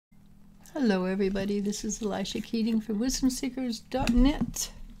Hello everybody, this is ELIZ-SHA Keating from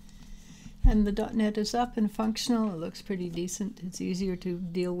wisdomseekers.net, and the .net is up and functional. It looks pretty decent. It's easier to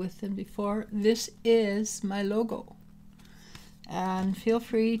deal with than before. This is my logo, and feel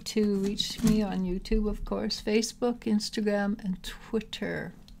free to reach me on YouTube, of course, Facebook, Instagram, and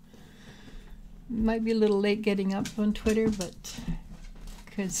Twitter. Might be a little late getting up on Twitter, but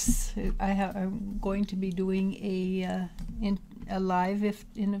because I'm going to be doing a live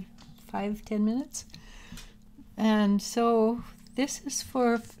in 5-10 minutes. And so this is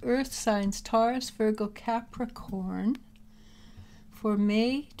for earth signs Taurus, Virgo, Capricorn for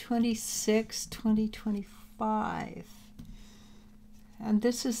May 26, 2025. And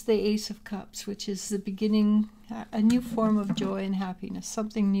this is the Ace of Cups, which is the beginning, a new form of joy and happiness.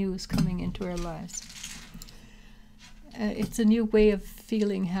 Something new is coming into our lives. It's a new way of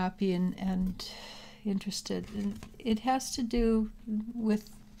feeling happy and interested. And it has to do with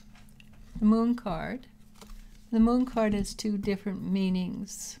the Moon card. The Moon card has two different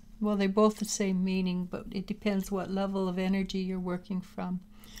meanings. Well, they're both the same meaning, but it depends what level of energy you're working from.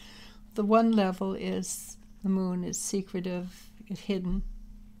 The one level is the Moon is secretive, it's hidden,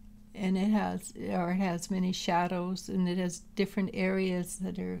 and it has many shadows, and it has different areas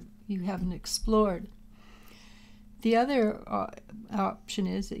that you haven't explored. The other option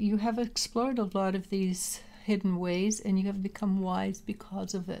is that you have explored a lot of these hidden ways, and you have become wise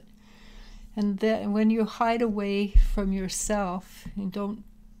because of it. And then when you hide away from yourself and don't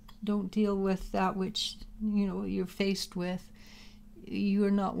deal with that which you're faced with, you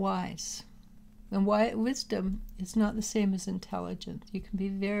are not wise. And wisdom is not the same as intelligence. You can be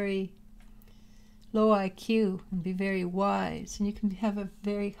very low IQ and be very wise, and you can have a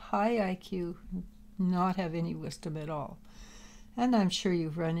very high IQ and not have any wisdom at all. And I'm sure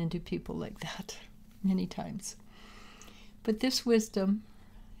you've run into people like that many times. But this wisdom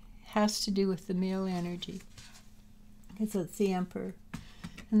has to do with the male energy, because it's the Emperor.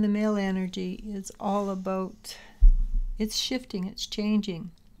 And the male energy is all about, it's shifting, it's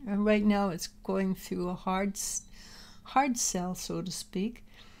changing. And right now it's going through a hard sell, so to speak.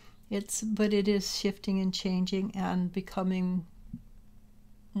 But it is shifting and changing and becoming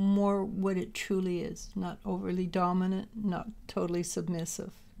more what it truly is. Not overly dominant, not totally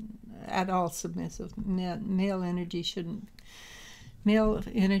submissive, at all submissive. Male energy should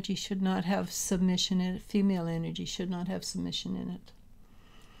not have submission in it. Female energy should not have submission in it.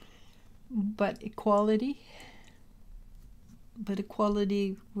 But equality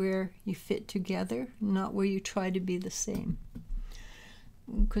where you fit together, not where you try to be the same.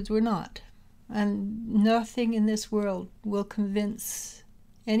 Because we're not. And nothing in this world will convince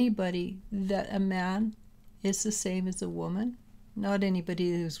anybody that a man is the same as a woman. Not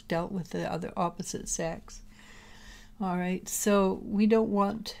anybody who's dealt with the other opposite sex. All right, so we don't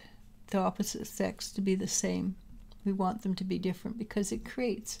want the opposite sex to be the same. We want them to be different because it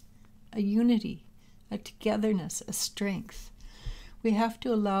creates a unity, a togetherness, a strength. We have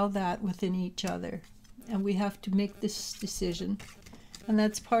to allow that within each other, and we have to make this decision. And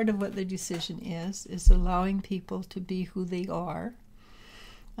that's part of what the decision is allowing people to be who they are,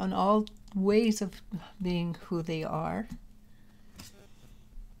 on all ways of being who they are.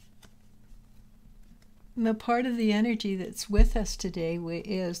 The part of the energy that's with us today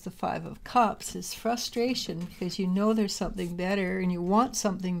is the Five of Cups, is frustration, because you know there's something better and you want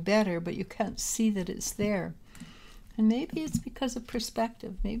something better, but you can't see that it's there. And maybe it's because of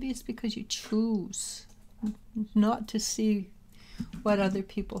perspective. Maybe it's because you choose not to see what other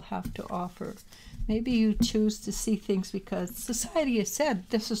people have to offer. Maybe you choose to see things because society has said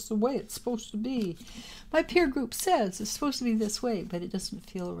this is the way it's supposed to be. My peer group says it's supposed to be this way, but it doesn't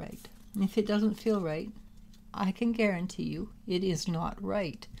feel right. And if it doesn't feel right, I can guarantee you it is not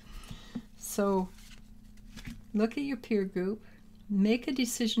right. So look at your peer group, make a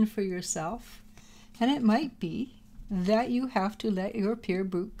decision for yourself, and it might be that you have to let your peer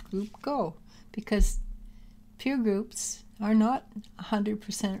group go, because peer groups are not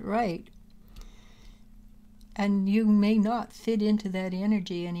 100% right. And you may not fit into that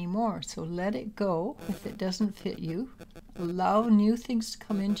energy anymore. So let it go if it doesn't fit you. Allow new things to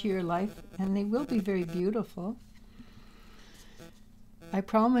come into your life, and they will be very beautiful. I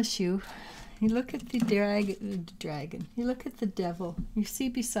promise you. You look at the dragon. You look at the devil. You see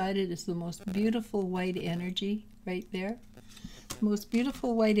beside it is the most beautiful white energy right there. The most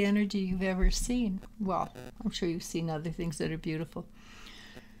beautiful white energy you've ever seen. Well, I'm sure you've seen other things that are beautiful.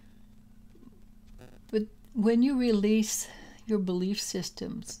 But when you release your belief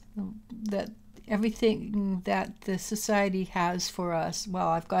systems, that everything that the society has for us, well,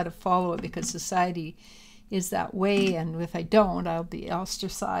 I've got to follow it because society is that way, and if I don't, I'll be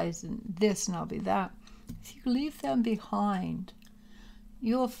ostracized and this and I'll be that. If you leave them behind,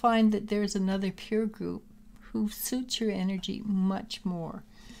 you'll find that there's another pure group who suits your energy much more,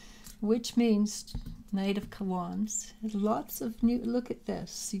 which means Knight of Wands. Lots of new, look at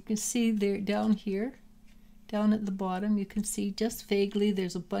this. You can see there down here, down at the bottom, you can see just vaguely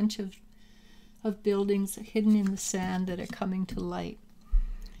there's a bunch of buildings hidden in the sand that are coming to light.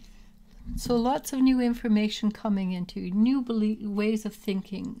 So lots of new information coming into you, new ways of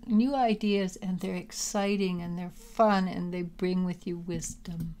thinking, new ideas, and they're exciting and they're fun and they bring with you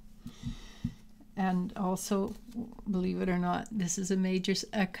wisdom. And also, believe it or not, this is a major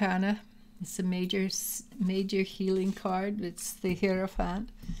arcana. It's a major healing card. It's the Hierophant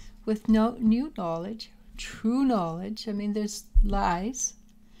with new knowledge, true knowledge. I mean, there's lies.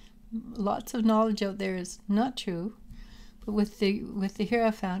 Lots of knowledge out there is not true. But with the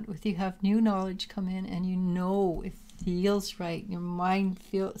Hierophant, you have new knowledge come in, and you know it feels right. Your mind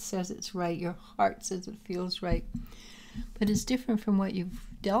says it's right. Your heart says it feels right. But it's different from what you've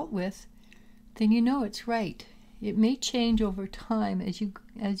dealt with. Then you know it's right. It may change over time as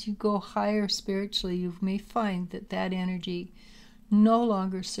you go higher spiritually. You may find that energy no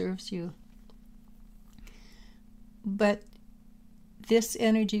longer serves you. But this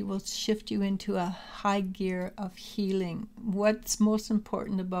energy will shift you into a high gear of healing. What's most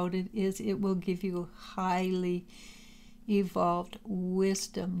important about it is it will give you highly evolved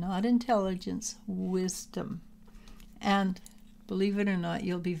wisdom, not intelligence, wisdom. And believe it or not,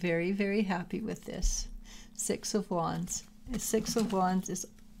 you'll be very, very happy with this. Six of Wands. The Six of Wands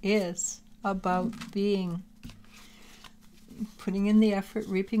is about putting in the effort,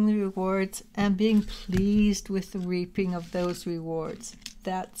 reaping the rewards, and being pleased with the reaping of those rewards.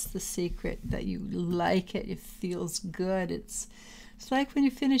 That's the secret, that you like it. It feels good. It's like when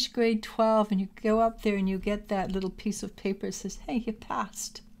you finish grade 12 and you go up there and you get that little piece of paper that says, hey, you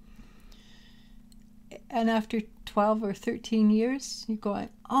passed. And after 12 or 13 years, you're going,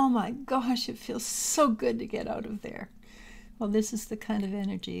 oh my gosh, it feels so good to get out of there. Well, this is the kind of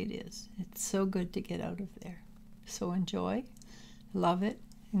energy it is. It's so good to get out of there. So enjoy, love it,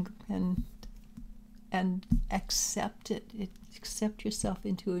 and accept it. Accept yourself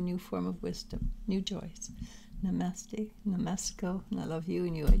into a new form of wisdom, new joys. Namaste, namasko, and I love you,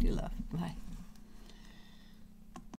 and you I do love. Bye.